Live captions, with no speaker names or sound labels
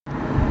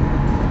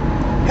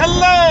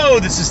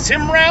Hello, this is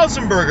Tim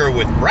Rausenberger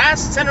with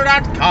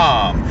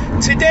BrassCenter.com.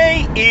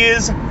 Today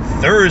is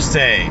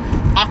Thursday,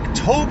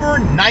 October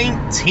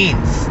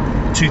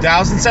 19th,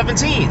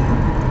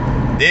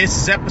 2017.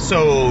 This is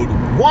episode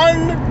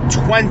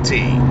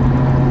 120.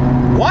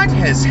 What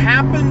has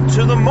happened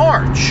to the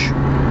march?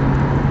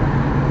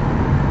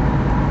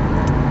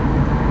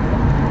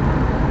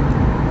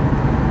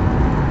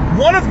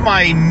 One of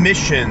my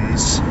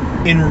missions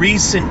in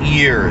recent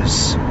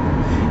years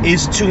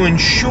is to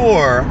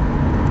ensure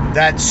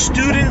that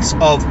students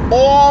of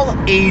all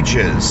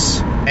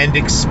ages and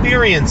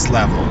experience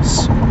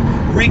levels,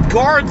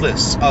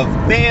 regardless of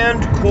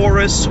band,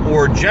 chorus,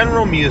 or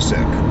general music,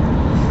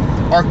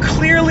 are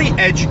clearly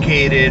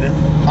educated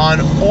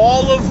on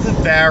all of the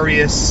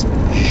various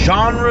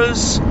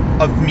genres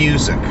of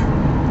music.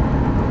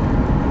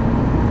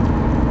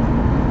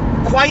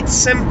 Quite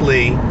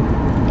simply,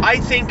 I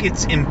think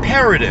it's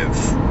imperative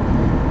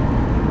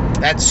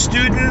that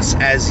students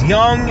as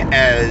young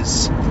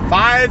as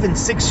 5 and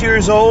 6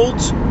 years old,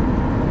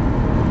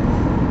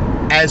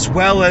 as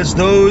well as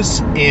those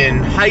in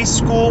high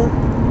school,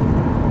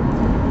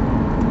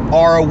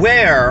 are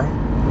aware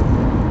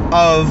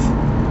of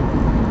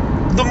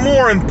the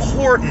more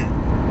important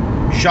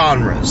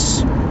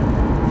genres.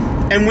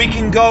 And we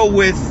can go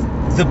with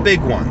the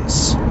big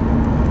ones: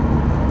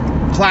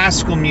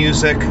 classical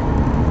music,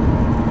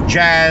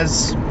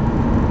 jazz,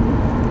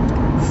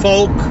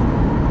 folk,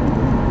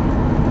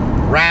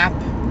 rap,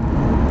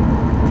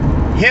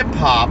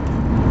 hip-hop,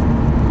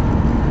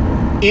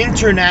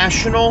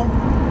 international,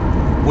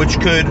 which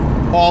could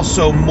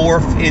also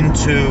morph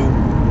into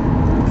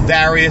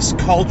various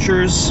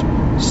cultures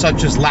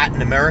such as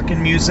Latin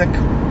American music,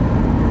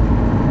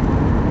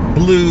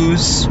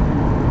 blues,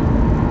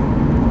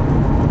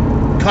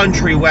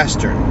 country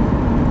western.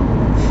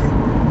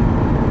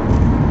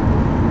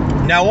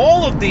 Now,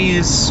 all of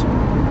these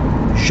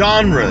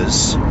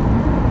genres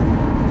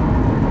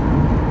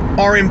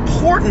are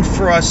important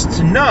for us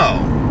to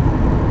know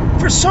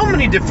for so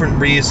many different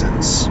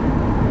reasons.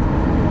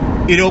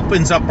 It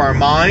opens up our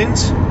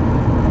minds.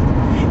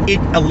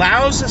 It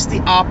allows us the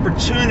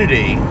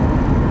opportunity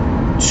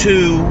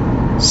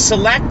to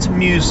select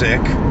music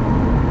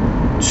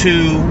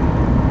to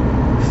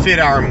fit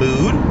our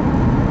mood.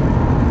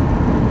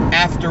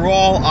 After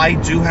all, I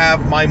do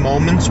have my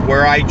moments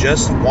where I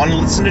just want to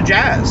listen to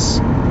jazz,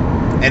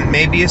 and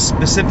maybe a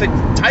specific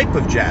type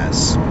of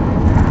jazz.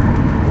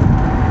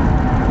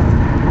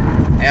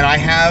 And I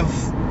have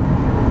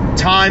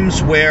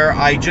times where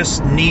I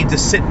just need to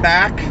sit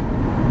back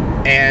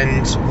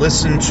and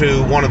listen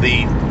to one of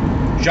the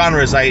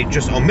genres I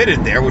just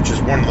omitted there, which is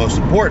one of the most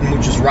important,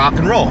 which is rock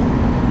and roll,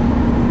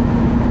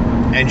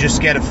 and just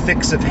get a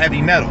fix of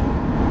heavy metal.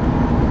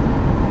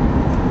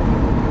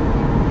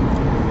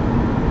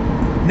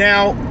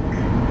 Now,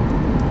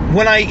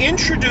 when I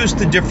introduce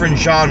the different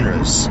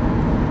genres,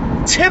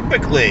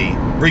 typically,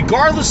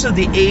 regardless of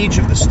the age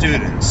of the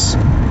students,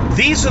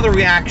 these are the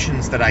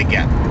reactions that I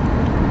get.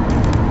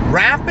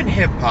 Rap and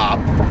hip-hop,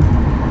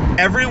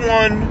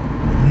 everyone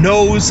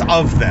knows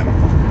of them.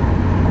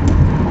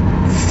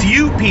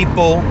 Few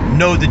people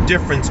know the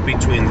difference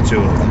between the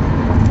two of them.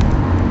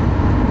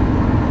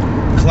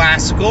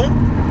 Classical,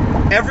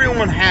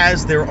 everyone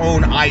has their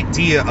own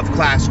idea of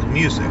classical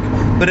music,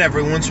 but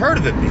everyone's heard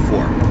of it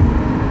before.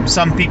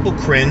 Some people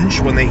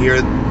cringe when they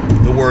hear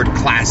the word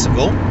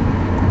classical.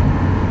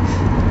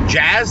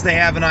 Jazz, they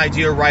have an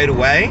idea right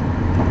away.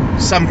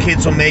 Some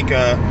kids will make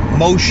a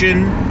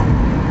motion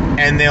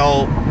and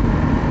they'll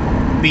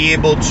be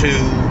able to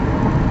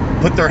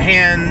put their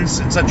hands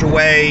in such a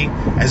way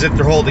as if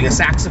they're holding a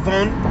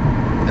saxophone,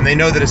 and they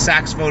know that a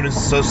saxophone is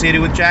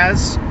associated with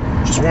jazz.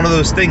 Just one of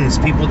those things.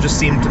 People just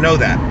seem to know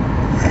that.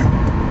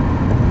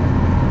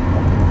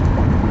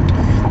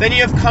 Then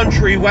you have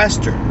country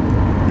western.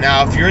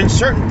 Now, if you're in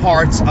certain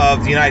parts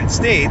of the United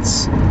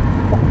States,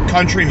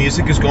 country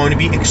music is going to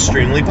be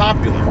extremely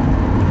popular.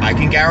 I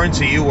can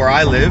guarantee you where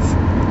I live,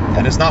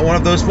 that is not one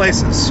of those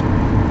places.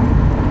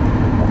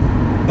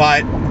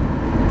 But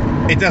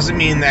it doesn't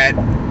mean that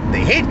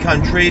they hate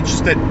country, it's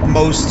just that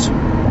most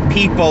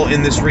people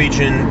in this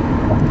region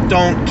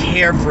don't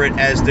care for it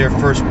as their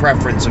first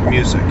preference of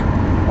music.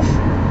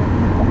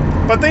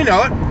 But they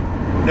know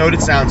what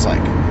it sounds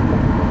like.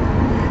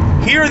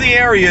 Here are the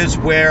areas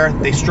where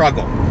they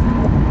struggle,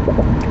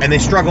 and they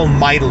struggle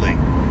mightily.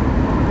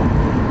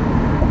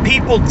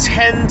 People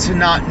tend to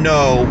not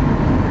know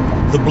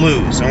the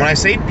blues. And when I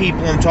say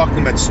people, I'm talking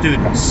about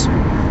students.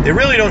 They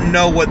really don't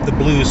know what the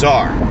blues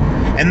are.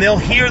 And they'll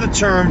hear the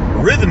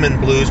term rhythm and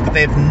blues, but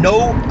they have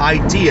no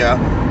idea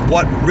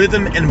what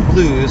rhythm and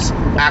blues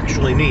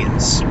actually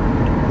means.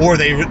 Or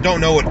they don't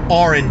know what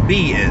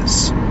R&B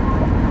is.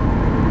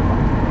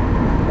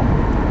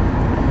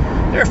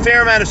 There are a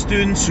fair amount of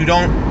students who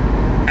don't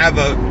have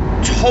a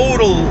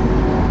total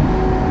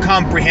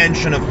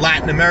comprehension of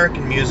Latin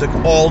American music,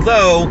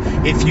 although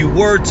if you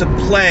were to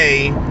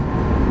play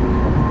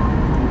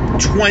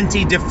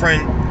 20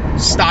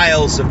 different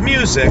styles of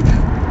music,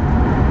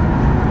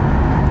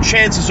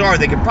 chances are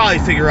they could probably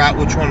figure out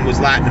which one was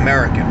Latin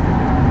American.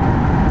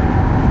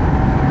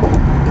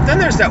 But then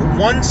there's that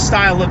one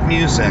style of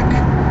music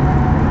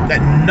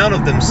that none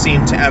of them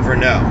seem to ever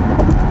know,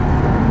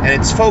 and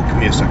it's folk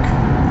music.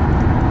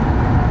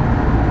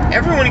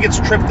 Everyone gets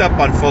tripped up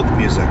on folk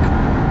music.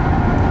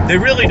 They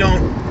really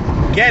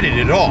don't get it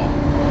at all.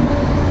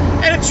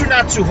 And it's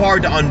not too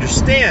hard to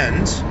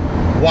understand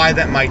why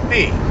that might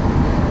be.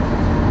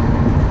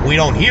 We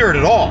don't hear it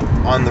at all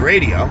on the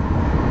radio.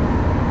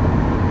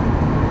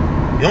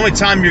 The only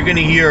time you're going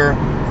to hear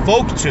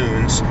folk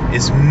tunes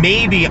is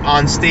maybe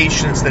on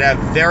stations that have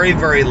very,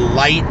 very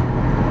light,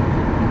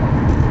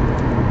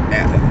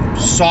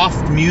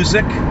 soft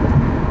music.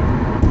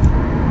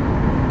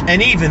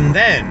 And even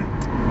then,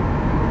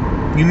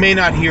 you may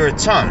not hear a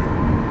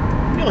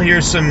ton. You'll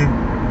hear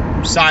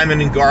some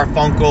Simon and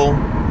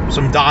Garfunkel,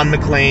 some Don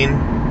McLean.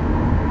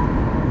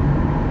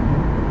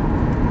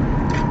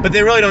 But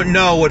they really don't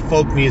know what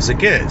folk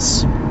music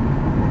is.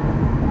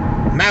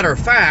 Matter of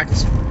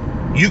fact,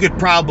 you could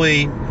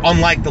probably,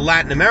 unlike the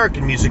Latin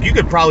American music, you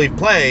could probably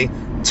play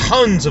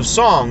tons of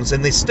songs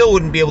and they still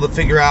wouldn't be able to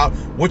figure out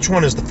which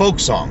one is the folk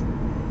song.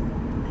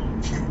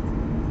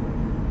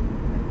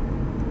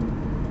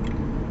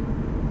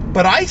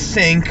 But I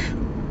think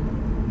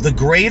the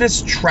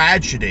greatest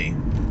tragedy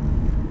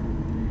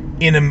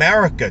in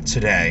America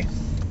today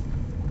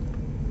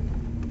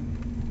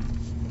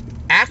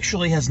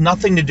actually has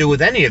nothing to do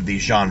with any of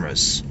these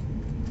genres.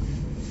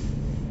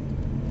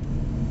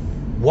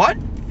 What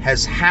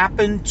has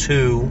happened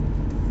to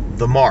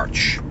the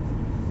march?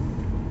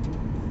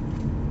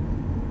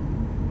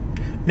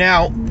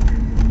 Now,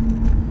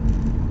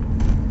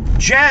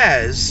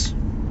 jazz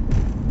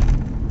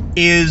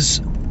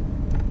is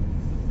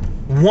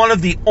one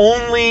of the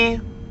only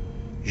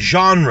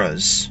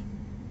genres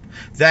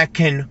that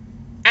can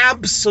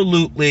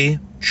absolutely,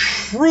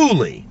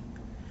 truly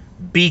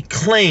be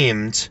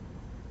claimed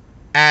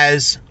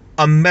as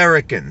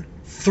American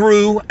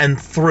through and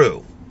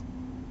through,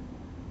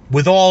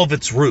 with all of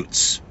its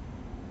roots.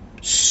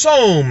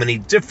 So many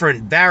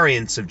different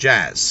variants of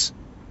jazz.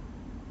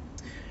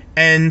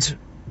 And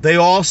they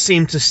all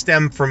seem to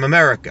stem from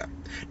America.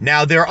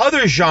 Now, there are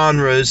other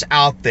genres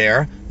out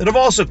there that have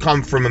also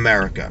come from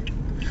America.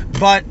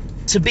 But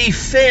to be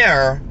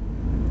fair,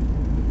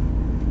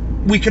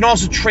 we can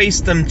also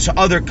trace them to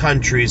other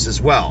countries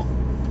as well.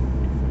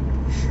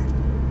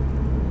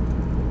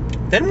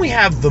 Then we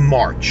have the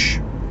march.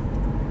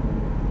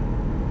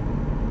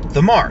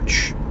 The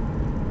march.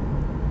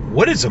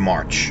 What is a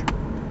march?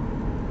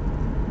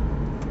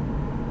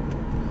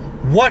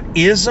 What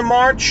is a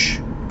march?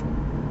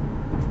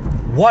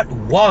 What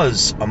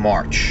was a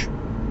march?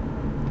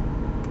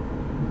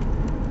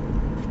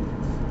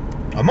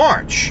 A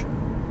march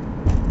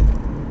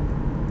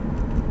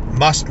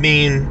must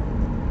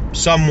mean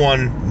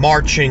someone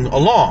marching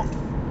along.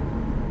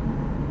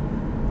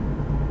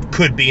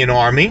 Could be an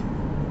army.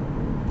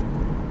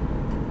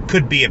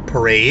 Could be a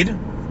parade.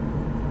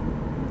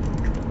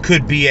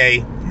 Could be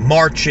a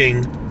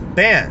marching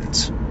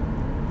band.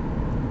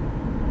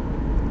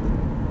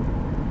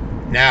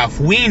 Now, if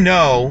we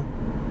know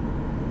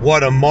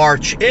what a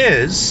march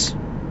is,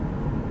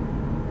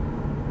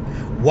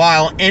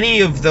 while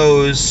any of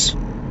those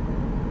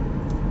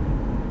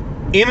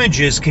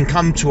images can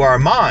come to our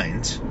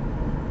mind,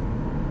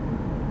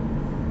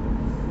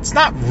 it's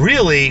not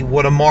really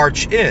what a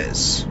march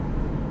is,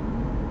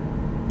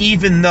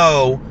 even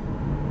though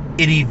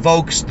it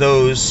evokes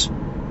those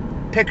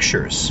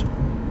pictures.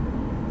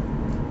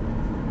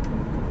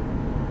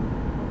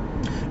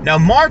 Now,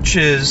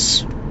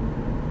 marches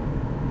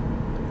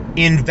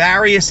in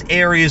various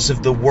areas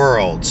of the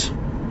world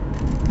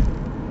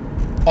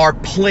are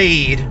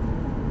played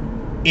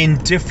in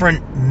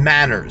different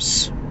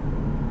manners.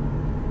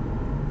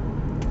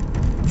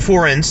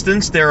 For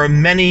instance, there are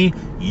many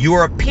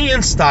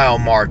European-style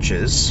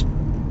marches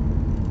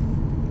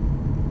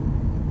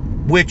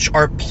which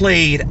are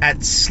played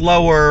at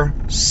slower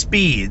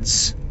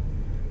speeds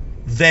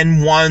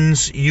than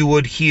ones you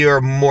would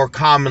hear more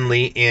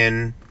commonly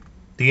in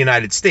the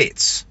United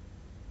States,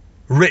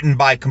 written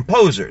by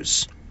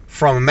composers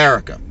from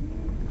America.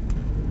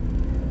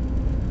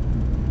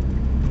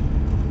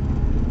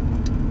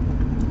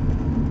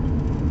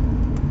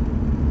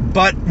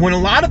 But when a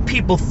lot of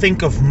people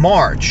think of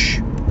march,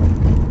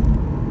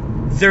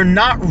 they're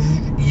not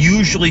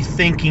usually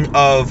thinking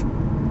of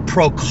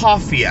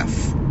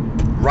Prokofiev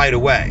right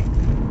away,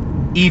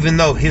 even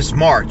though his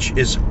march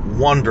is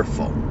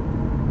wonderful.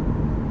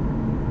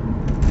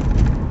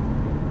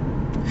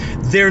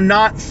 They're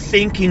not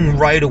thinking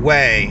right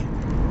away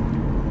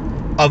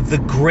of the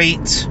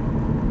great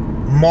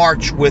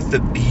march with the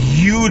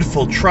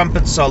beautiful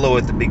trumpet solo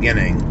at the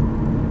beginning,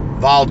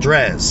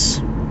 Valdres.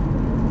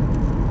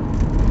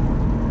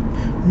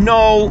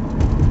 No,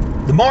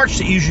 the march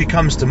that usually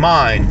comes to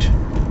mind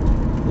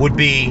would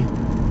be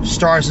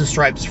Stars and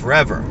Stripes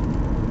Forever,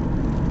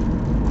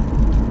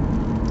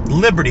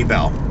 Liberty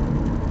Bell,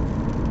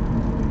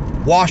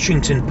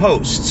 Washington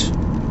Post,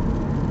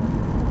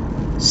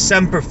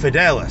 Semper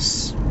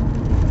Fidelis,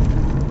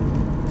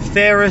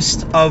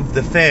 Fairest of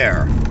the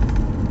Fair,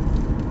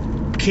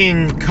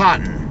 King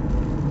Cotton,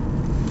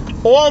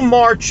 All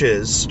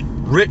marches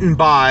written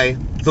by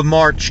the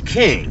March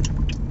King,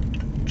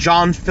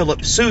 John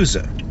Philip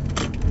Sousa.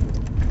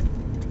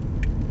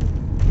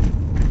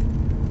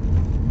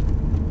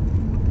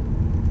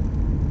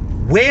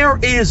 Where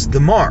is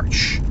the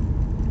march?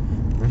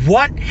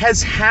 What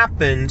has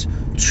happened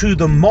to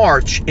the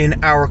march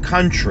in our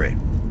country?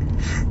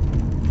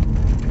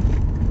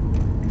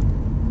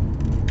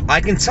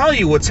 I can tell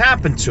you what's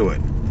happened to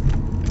it.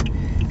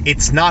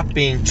 It's not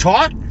being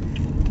taught,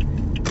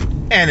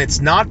 and it's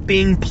not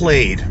being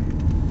played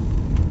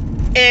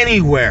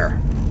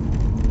anywhere.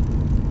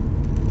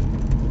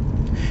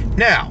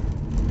 Now,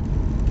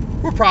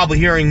 we're probably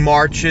hearing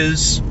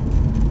marches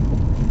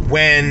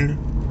when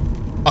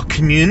a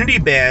community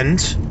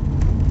band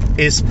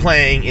is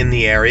playing in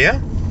the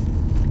area.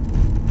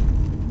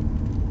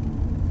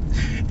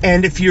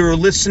 And if you're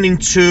listening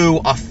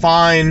to a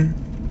fine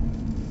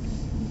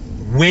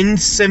wind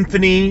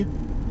symphony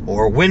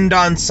or wind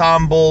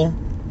ensemble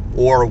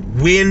or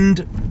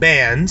wind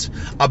band,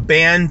 a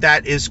band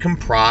that is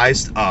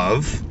comprised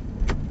of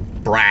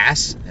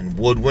brass and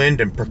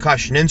woodwind and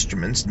percussion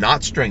instruments,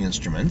 not string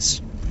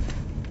instruments,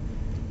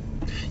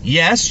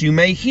 yes, you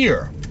may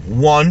hear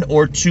one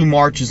or two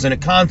marches in a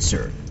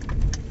concert.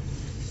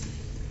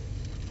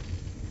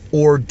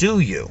 Or do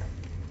you?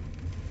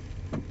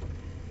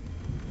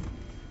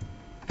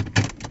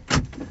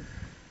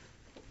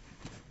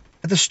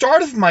 At the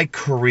start of my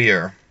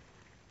career,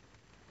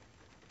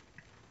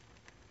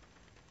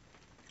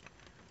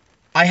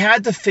 I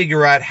had to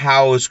figure out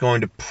how I was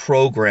going to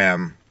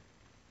program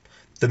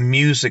the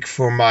music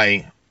for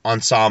my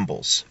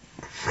ensembles.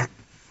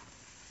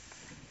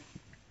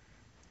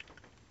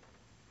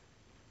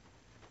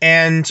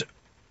 And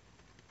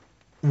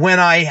when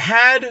I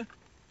had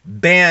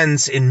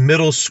bands in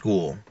middle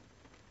school,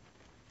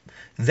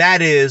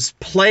 that is,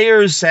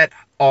 players that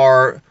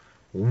are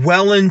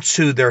well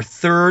into their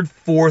third,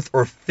 fourth,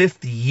 or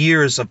fifth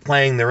years of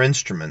playing their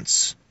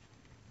instruments,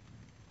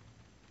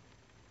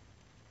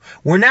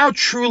 we're now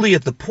truly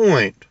at the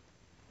point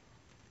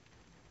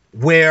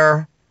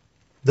where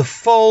the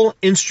full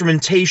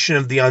instrumentation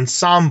of the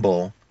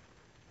ensemble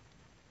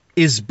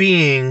is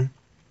being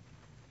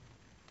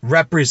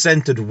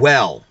represented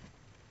well.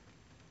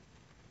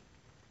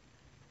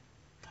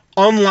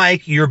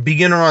 Unlike your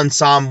beginner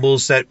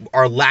ensembles that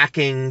are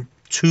lacking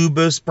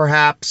tubas,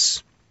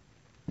 perhaps,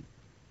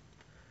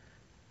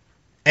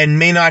 and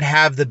may not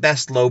have the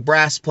best low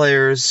brass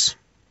players.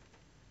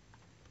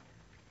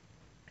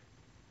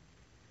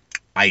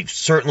 I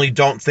certainly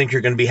don't think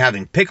you're going to be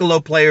having piccolo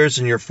players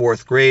in your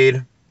fourth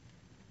grade.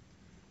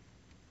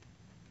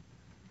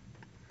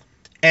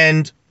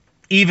 And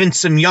even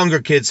some younger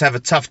kids have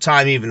a tough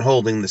time even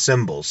holding the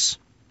cymbals.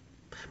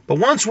 But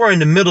once we're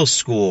into middle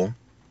school,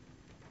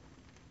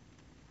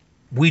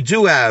 we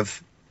do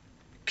have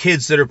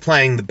kids that are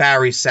playing the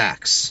bari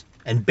sax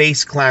and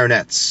bass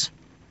clarinets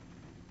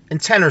and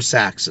tenor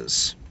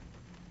saxes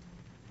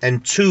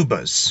and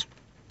tubas,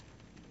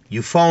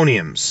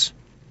 euphoniums,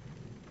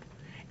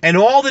 and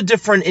all the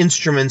different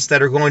instruments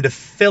that are going to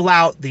fill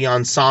out the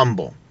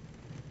ensemble.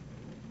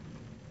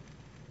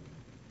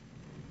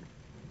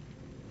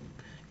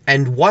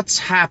 And what's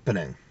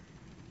happening?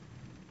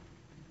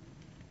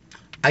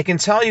 I can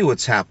tell you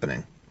what's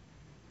happening.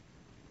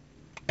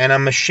 And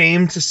I'm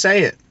ashamed to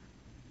say it.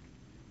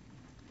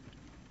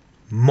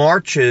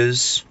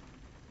 Marches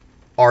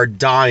are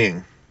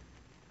dying,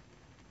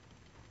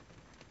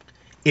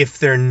 if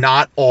they're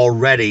not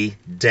already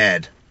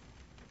dead.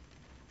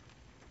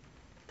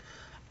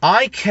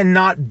 I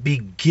cannot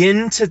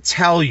begin to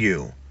tell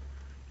you,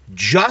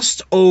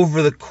 just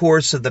over the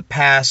course of the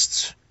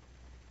past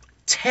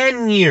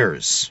 10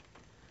 years,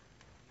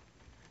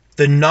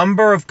 the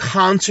number of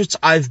concerts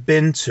I've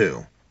been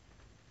to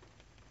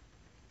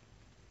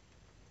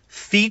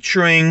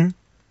featuring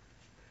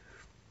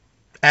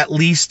at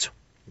least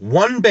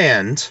one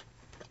band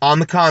on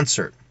the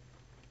concert.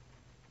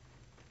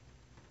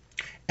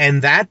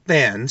 And that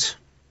band,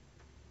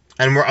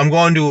 and I'm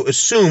going to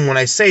assume when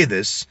I say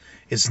this,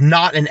 is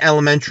not an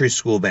elementary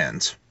school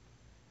band.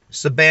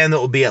 It's a band that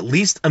will be at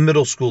least a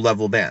middle school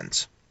level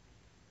band.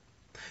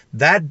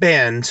 That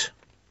band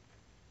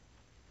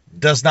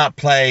does not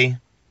play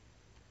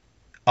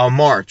a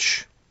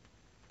march.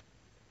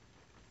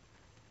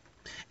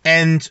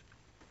 And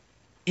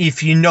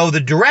if you know the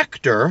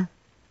director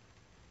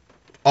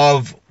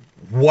of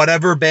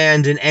whatever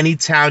band in any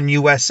town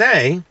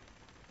USA,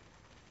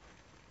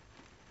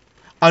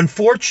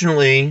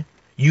 unfortunately,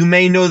 you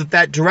may know that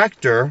that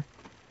director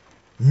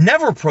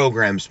never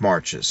programs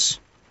marches.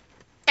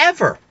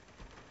 Ever.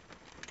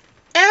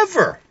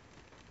 Ever.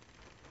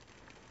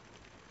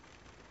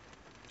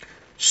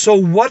 So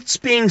what's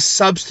being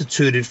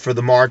substituted for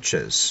the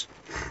marches?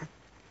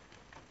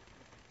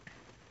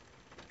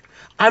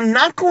 I'm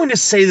not going to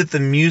say that the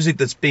music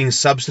that's being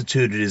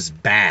substituted is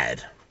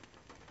bad.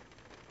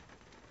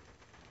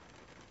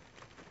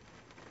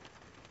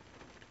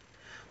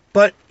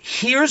 But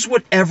here's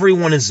what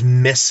everyone is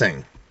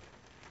missing.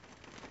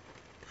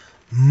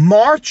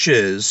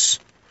 Marches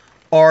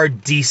are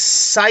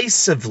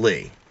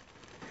decisively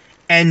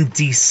and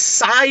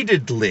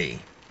decidedly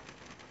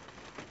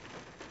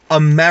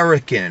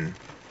American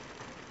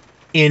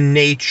in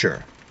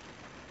nature.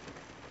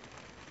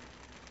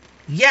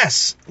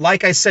 Yes,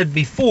 like I said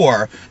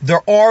before,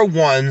 there are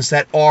ones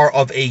that are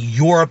of a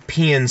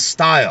European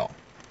style.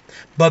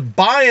 But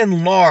by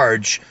and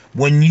large,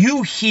 when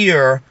you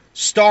hear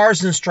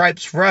Stars and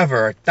Stripes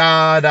Forever,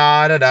 da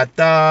da da da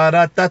da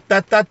da da da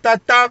da da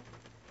da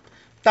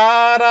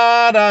da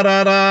da da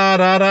da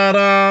da da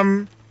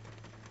da,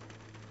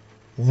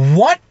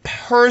 what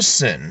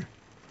person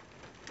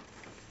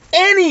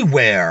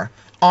anywhere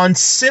on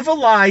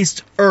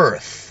civilized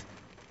Earth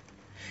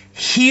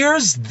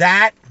hears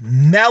that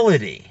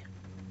melody,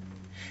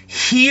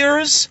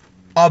 hears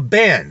a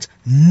band,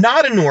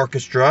 not an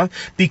orchestra,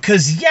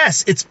 because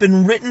yes, it's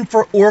been written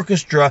for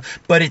orchestra,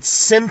 but it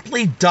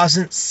simply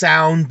doesn't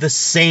sound the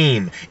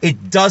same.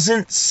 It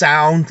doesn't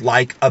sound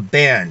like a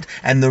band.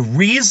 And the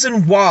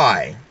reason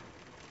why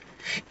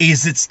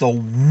is it's the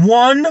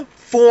one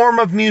form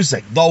of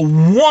music,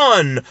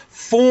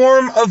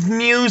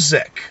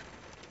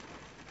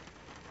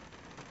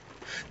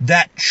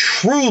 that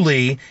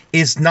truly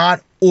is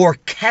not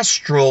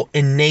orchestral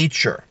in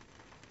nature.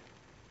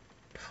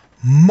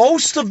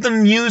 Most of the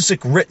music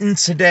written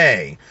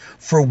today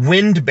for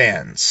wind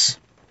bands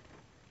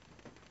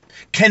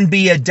can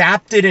be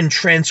adapted and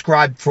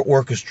transcribed for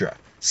orchestra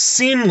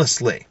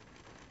seamlessly.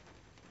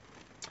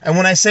 And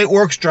when I say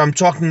orchestra, I'm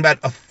talking about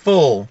a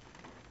full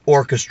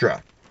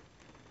orchestra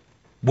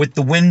with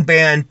the wind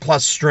band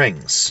plus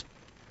strings.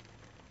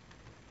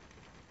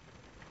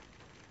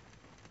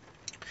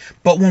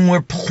 But when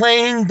we're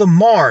playing the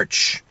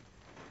march,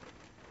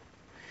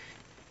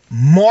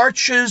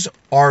 marches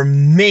were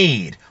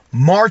made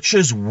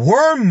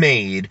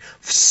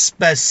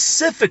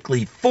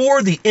specifically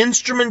for the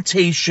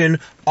instrumentation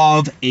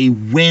of a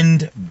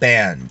wind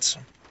band.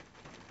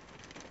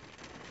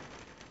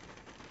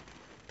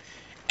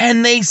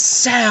 And they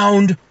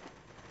sound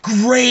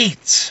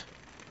great.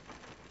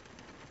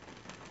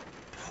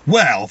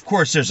 Well, of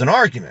course, there's an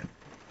argument.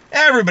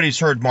 Everybody's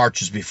heard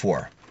marches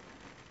before.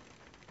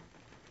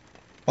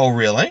 Oh,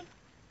 really?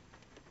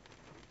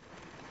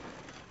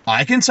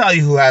 I can tell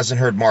you who hasn't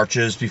heard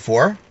marches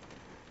before.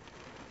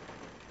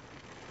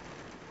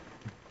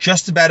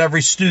 Just about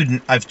every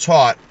student I've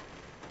taught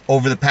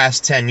over the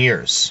past 10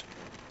 years.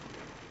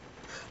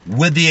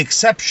 With the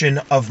exception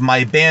of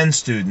my band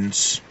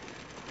students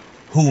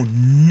who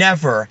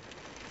never,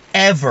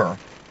 ever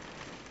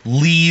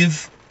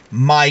leave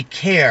my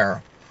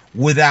care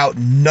without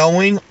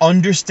knowing,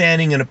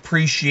 understanding, and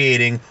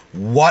appreciating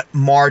what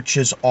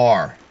marches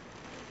are.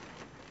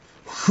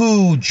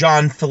 Who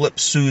John Philip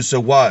Sousa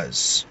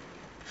was.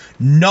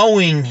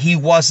 Knowing he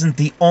wasn't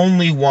the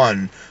only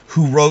one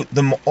who wrote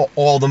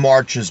all the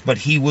marches, but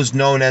he was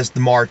known as the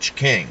March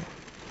King.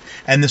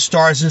 And the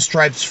Stars and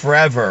Stripes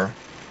Forever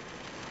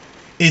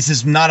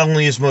is not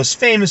only his most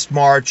famous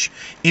march,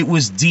 it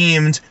was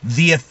deemed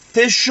the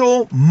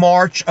official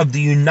march of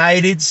the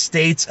United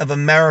States of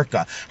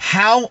America.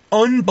 How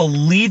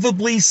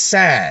unbelievably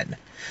sad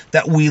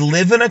that we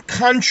live in a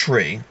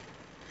country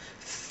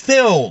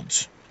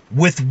filled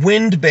with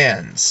wind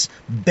bands,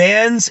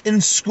 bands in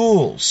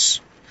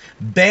schools,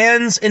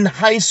 bands in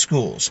high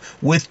schools,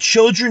 with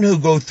children who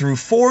go through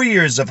 4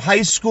 years of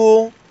high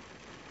school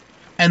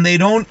and they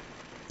don't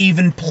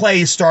even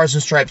play Stars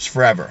and Stripes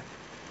Forever.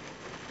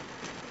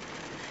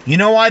 You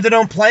know why they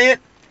don't play it?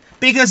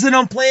 Because they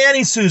don't play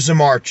any Sousa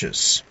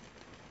marches.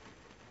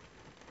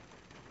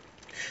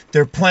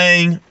 They're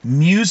playing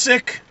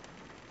music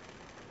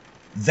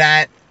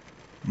that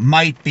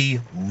might be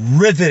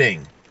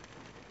riveting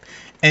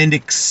and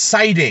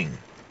exciting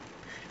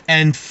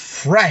and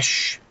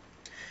fresh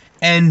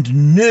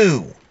and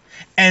new,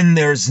 and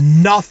there's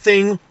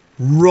nothing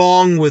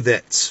wrong with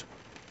it.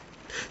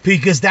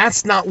 Because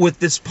that's not what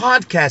this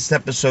podcast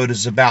episode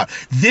is about.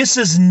 This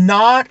is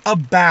not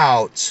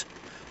about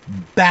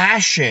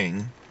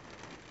bashing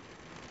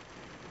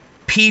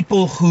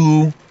people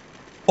who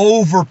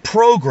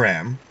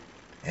overprogram,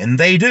 and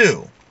they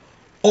do,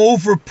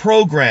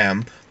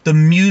 overprogram the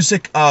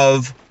music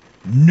of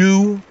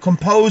new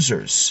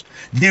composers.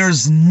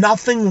 There's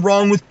nothing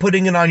wrong with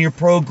putting it on your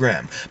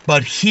program,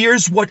 but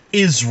here's what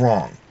is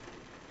wrong.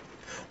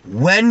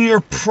 When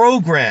your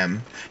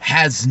program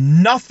has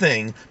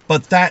nothing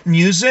but that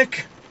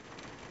music,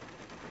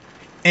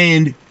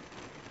 and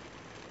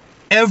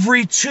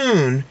every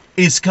tune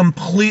is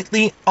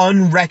completely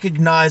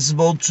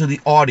unrecognizable to the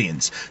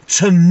audience.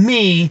 To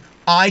me,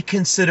 I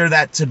consider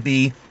that to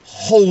be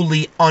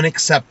wholly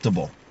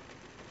unacceptable.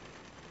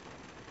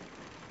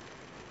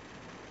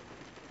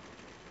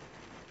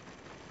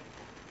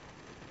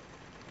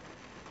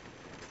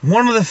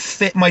 One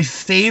of my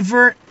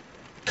favorite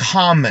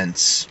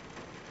comments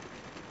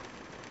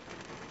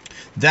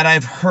that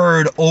I've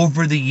heard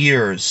over the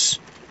years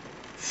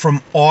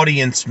from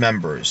audience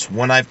members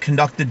when I've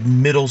conducted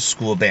middle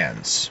school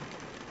bands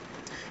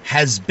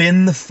has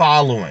been the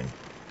following.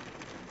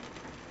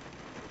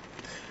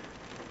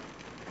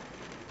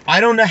 I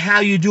don't know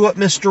how you do it,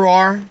 Mr.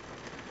 R,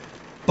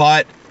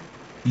 but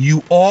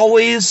you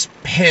always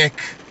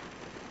pick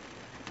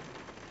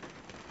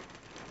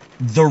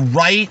the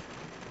right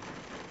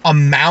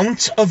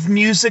amount of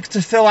music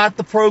to fill out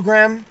the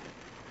program.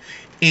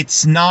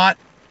 It's not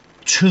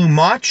too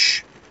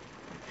much,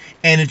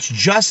 and it's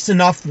just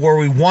enough where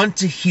we want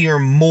to hear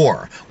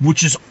more,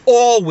 which is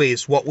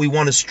always what we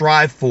want to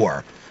strive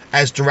for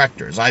as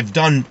directors. I've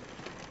done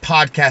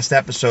podcast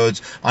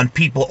episodes on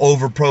people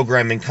over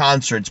programming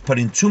concerts,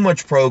 putting too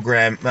much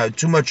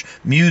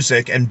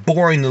music, and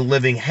boring the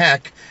living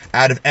heck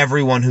out of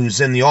everyone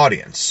who's in the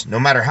audience, no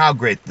matter how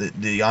great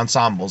the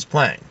ensemble is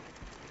playing.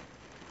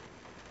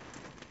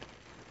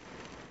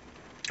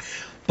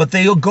 But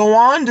they'll go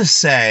on to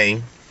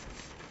say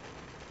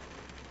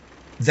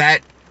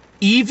that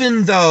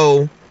even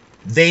though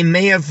they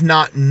may have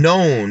not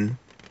known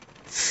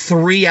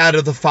 3 out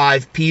of the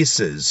 5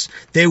 pieces,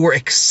 they were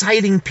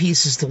exciting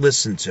pieces to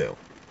listen to.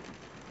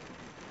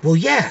 Well,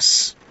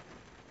 yes,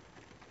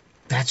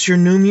 that's your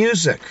new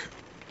music.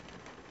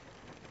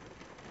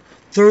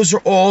 Those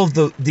are all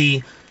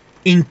the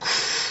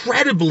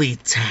incredibly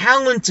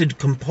talented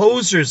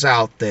composers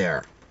out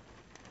there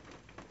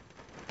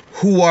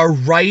who are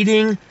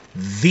writing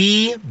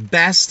the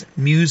best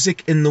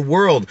music in the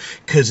world,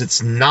 because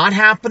it's not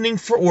happening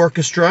for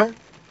orchestra,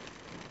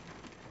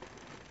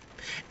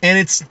 and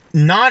it's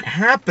not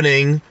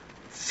happening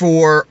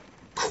for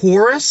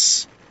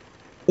chorus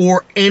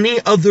or any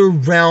other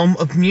realm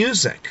of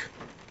music.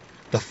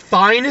 The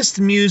finest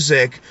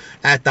music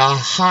at the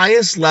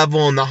highest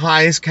level and the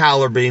highest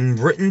caliber being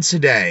written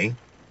today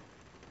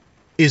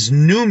is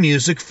new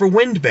music for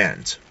wind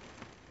band.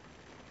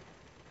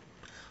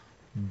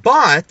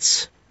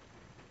 But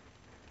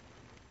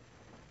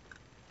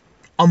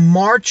a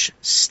march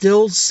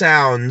still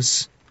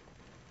sounds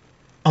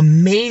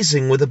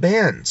amazing with a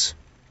band,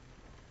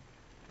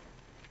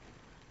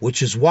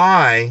 which is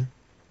why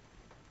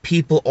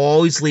people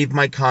always leave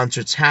my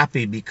concerts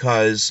happy,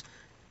 because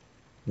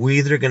we're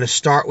either going to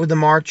start with a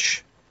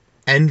march,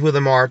 end with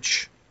a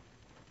march,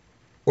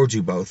 or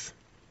do both.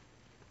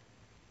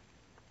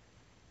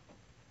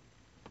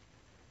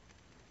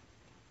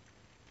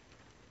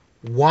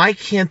 Why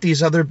can't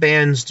these other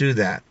bands do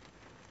that?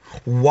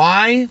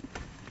 Why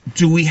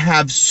do we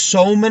have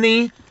so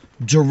many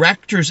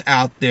directors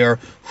out there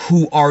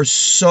who are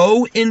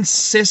so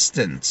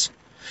insistent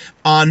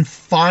on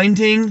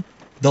finding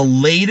the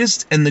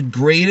latest and the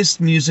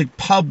greatest music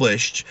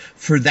published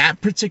for that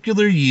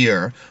particular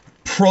year,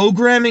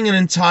 programming an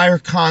entire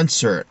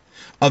concert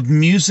of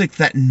music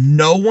that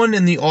no one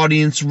in the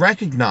audience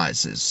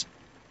recognizes?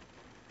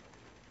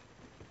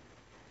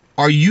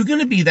 Are you going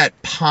to be that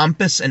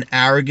pompous and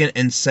arrogant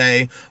and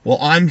say, well,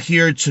 I'm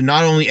here to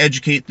not only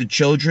educate the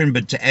children,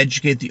 but to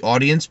educate the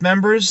audience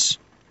members?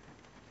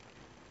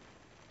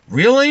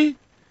 Really?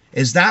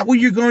 Is that what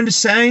you're going to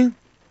say?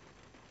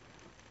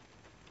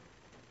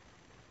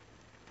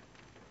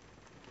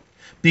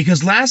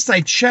 Because last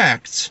I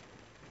checked,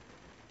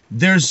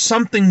 there's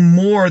something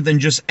more than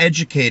just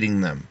educating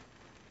them.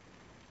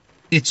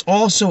 It's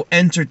also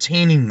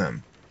entertaining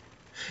them.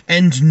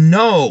 And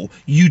no,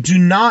 you do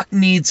not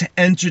need to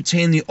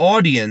entertain the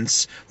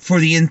audience for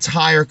the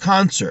entire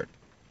concert.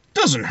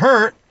 Doesn't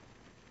hurt.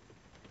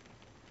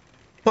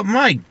 But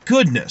my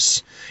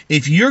goodness,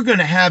 if you're going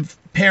to have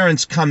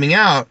parents coming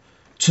out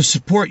to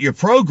support your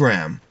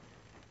program,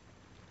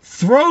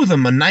 throw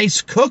them a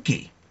nice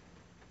cookie.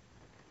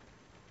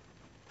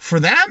 For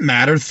that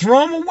matter,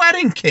 throw them a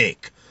wedding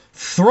cake.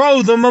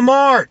 Throw them a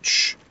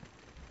march.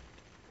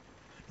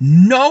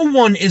 No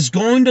one is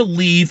going to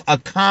leave a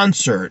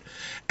concert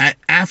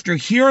after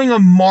hearing a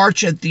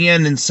march at the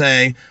end and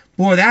say,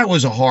 boy, that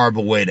was a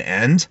horrible way to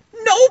end.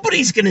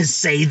 Nobody's going to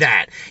say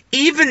that.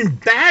 Even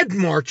bad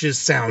marches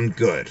sound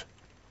good.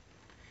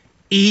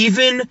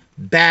 Even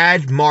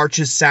bad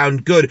marches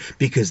sound good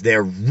because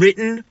they're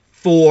written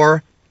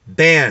for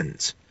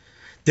bands.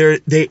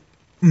 They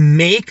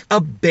make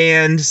a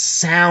band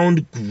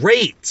sound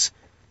great.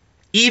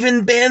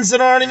 Even bands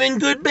that aren't even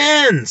good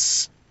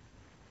bands.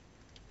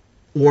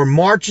 Or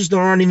marches that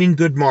aren't even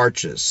good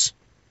marches.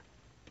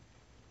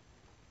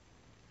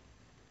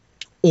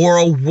 Or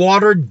a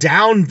watered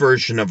down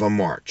version of a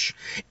march.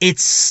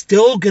 It's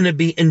still going to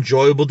be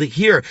enjoyable to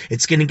hear.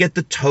 It's going to get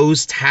the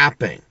toes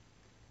tapping.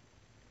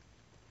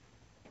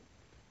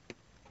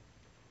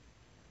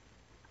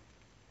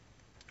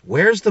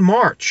 Where's the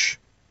march?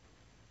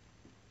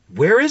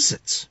 Where is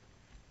it?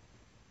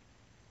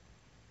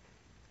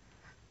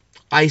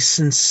 I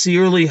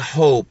sincerely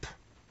hope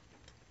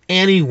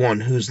anyone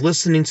who's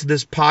listening to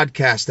this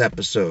podcast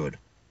episode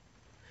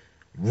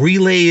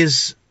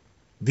relays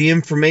the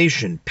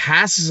information,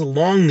 passes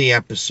along the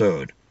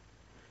episode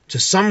to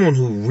someone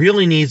who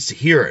really needs to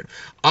hear it.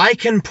 I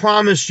can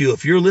promise you,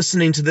 if you're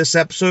listening to this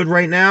episode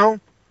right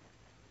now,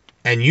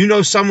 and you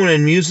know someone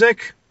in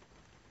music,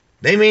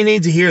 they may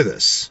need to hear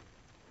this.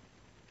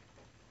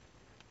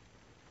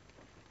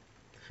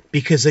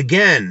 Because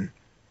again,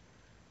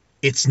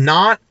 it's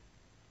not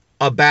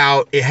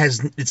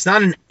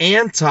an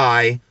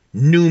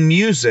anti-new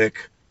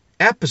music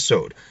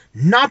episode.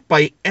 Not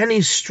by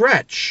any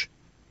stretch.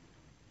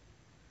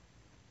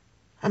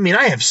 I mean,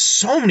 I have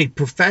so many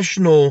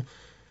professional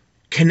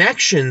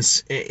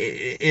connections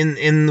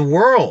in the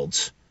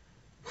world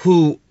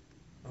who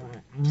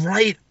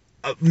write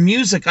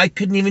music I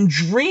couldn't even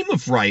dream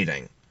of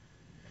writing.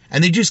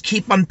 And they just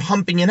keep on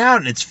pumping it out,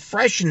 and it's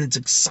fresh and it's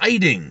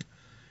exciting.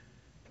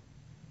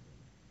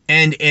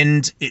 And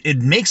it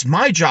makes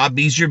my job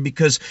easier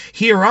because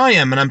here I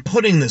am, and I'm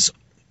putting this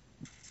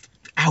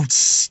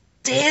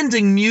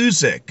outstanding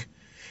music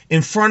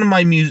in front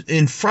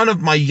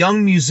of my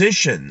young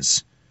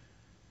musicians,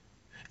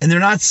 and they're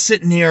not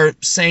sitting here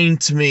saying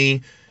to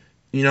me,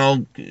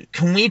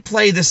 can we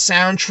play the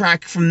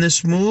soundtrack from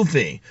this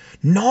movie?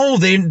 No,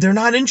 they're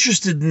not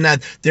interested in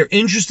that. They're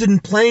interested in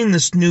playing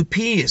this new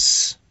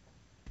piece.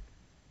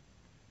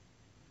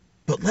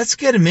 But let's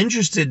get them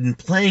interested in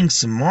playing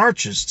some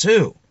marches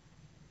too.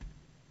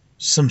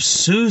 Some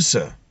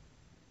Sousa,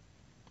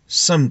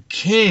 some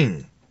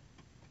King,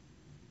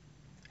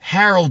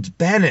 Harold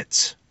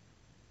Bennett.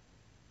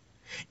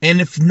 And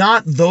if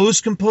not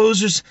those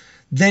composers,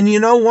 then you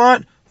know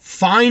what?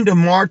 Find a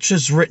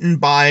marches written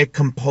by a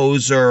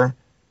composer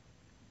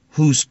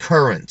who's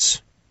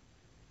current.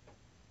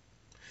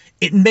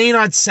 It may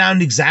not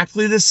sound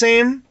exactly the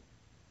same,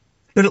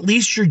 but at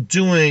least you're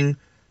doing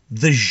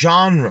the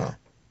genre,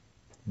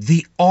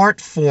 the art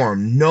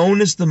form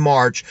known as the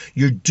march.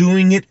 You're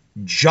doing it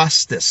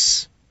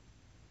justice.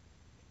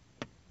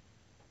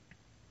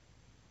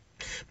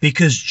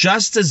 Because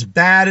just as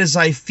bad as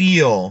I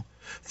feel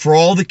for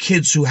all the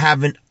kids who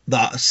haven't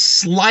the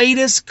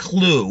slightest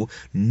clue,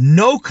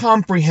 no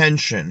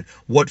comprehension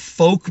what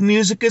folk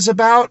music is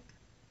about,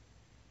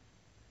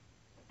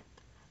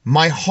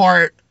 my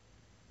heart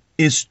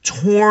is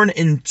torn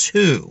in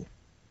two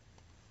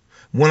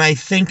when I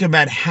think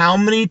about how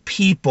many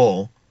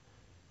people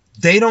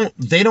they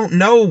don't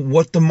know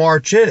what the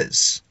march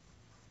is.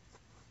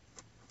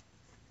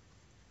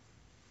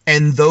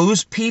 And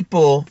those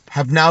people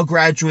have now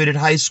graduated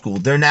high school.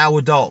 They're now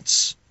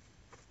adults.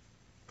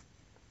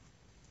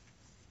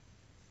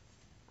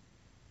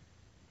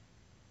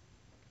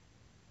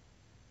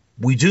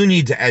 We do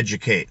need to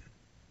educate.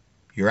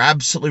 You're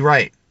absolutely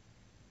right.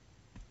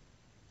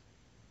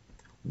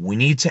 We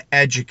need to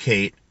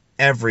educate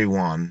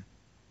everyone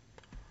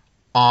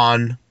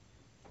on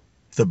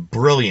the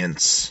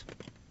brilliance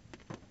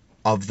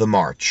of the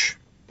march.